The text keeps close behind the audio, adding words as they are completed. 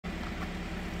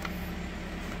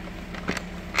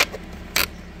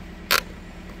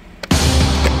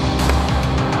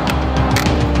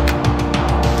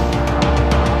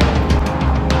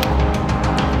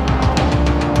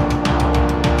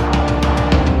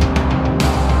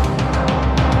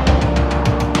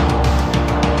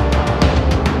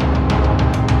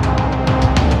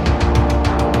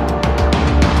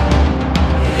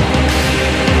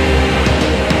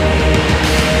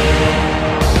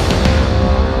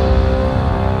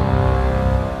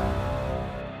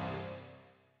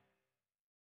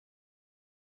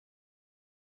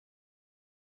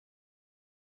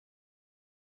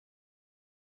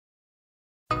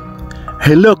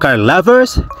Hello car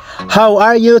lovers, how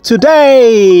are you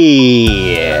today?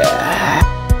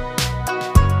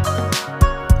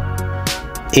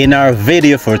 In our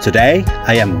video for today,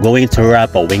 I am going to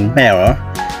wrap a wing mirror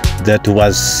that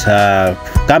was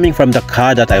coming from the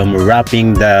car that I'm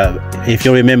wrapping. If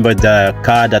you remember the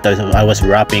car that I was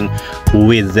wrapping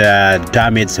with the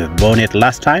damaged bonnet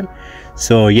last time.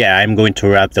 So yeah, I'm going to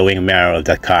wrap the wing mirror of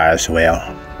the car as well.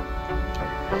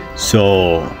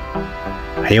 So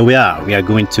here we are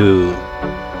going to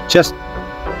just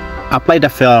apply the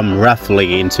film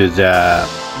roughly into the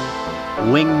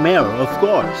wing mirror, of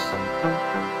course.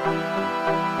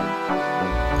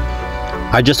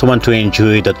 I just want to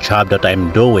enjoy the job that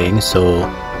I'm doing, so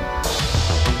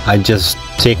I just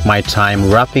take my time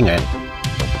wrapping it.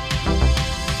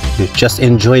 You just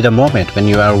enjoy the moment when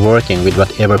you are working with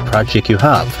whatever project you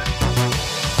have.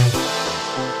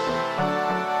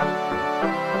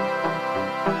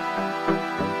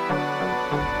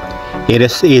 It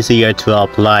is easier to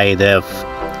apply the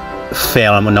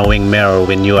film on a wing mirror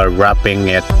when you are wrapping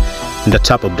it in the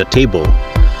top of the table.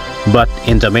 But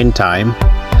in the meantime,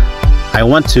 I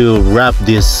want to wrap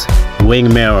this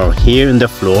wing mirror here in the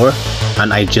floor,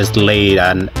 and I just laid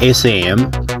an ACM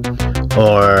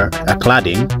or a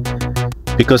cladding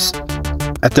because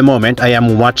at the moment I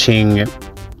am watching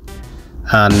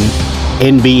an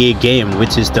NBA game,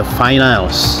 which is the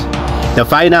finals.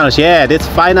 Yeah, this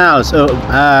finals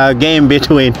game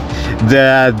between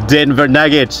the Denver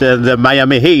Nuggets and the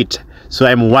Miami Heat. So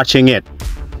I'm watching it,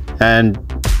 and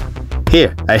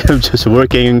here I am just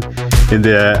working in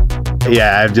the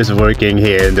I'm just working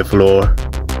here in the floor,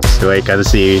 so I can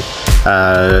see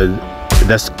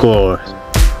the score.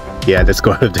 Yeah, the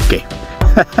score of the game.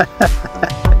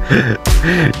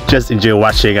 Just enjoy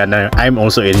watching, and I'm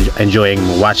also enjoying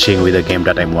watching with the game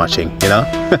that I'm watching, you know.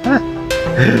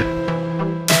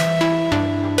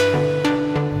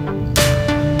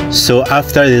 So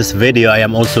after this video, I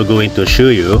am also going to show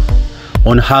you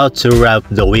on how to wrap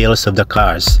the wheels of the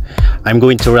cars. I'm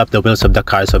going to wrap the wheels of the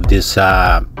cars of this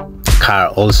car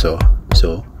also.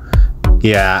 So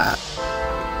yeah,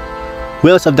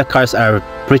 wheels of the cars are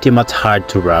pretty much hard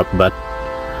to wrap, but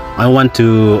I want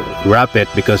to wrap it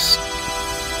because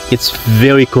it's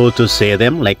very cool to see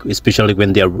them, like especially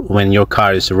when your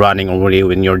car is running already,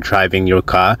 when you're driving your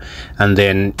car, and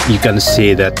then you can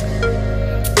see that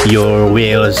your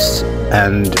wheels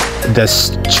and the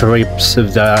strips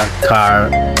of the car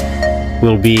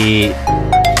will be,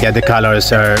 the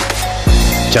colors are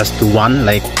just one,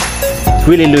 like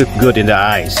really look good in the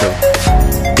eye. So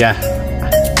yeah,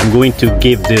 I'm going to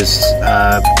give this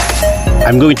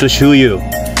I'm going to show you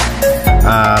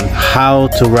how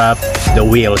to wrap the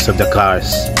wheels of the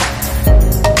cars.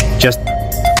 Just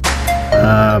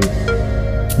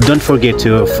don't forget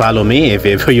to follow me if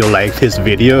you like this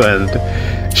video, and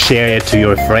share it to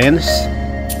your friends,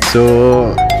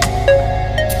 so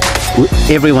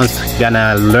everyone's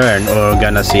gonna learn or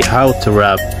gonna see how to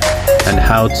wrap and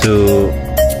how to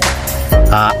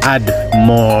add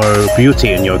more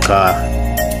beauty in your car.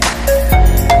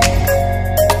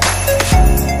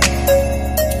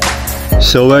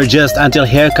 So we're just until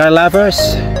here, car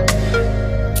lovers,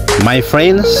 my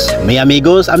friends, mi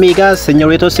amigos, amigas,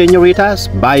 señoritos, señoritas.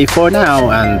 Bye for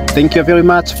now, and thank you very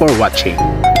much for watching.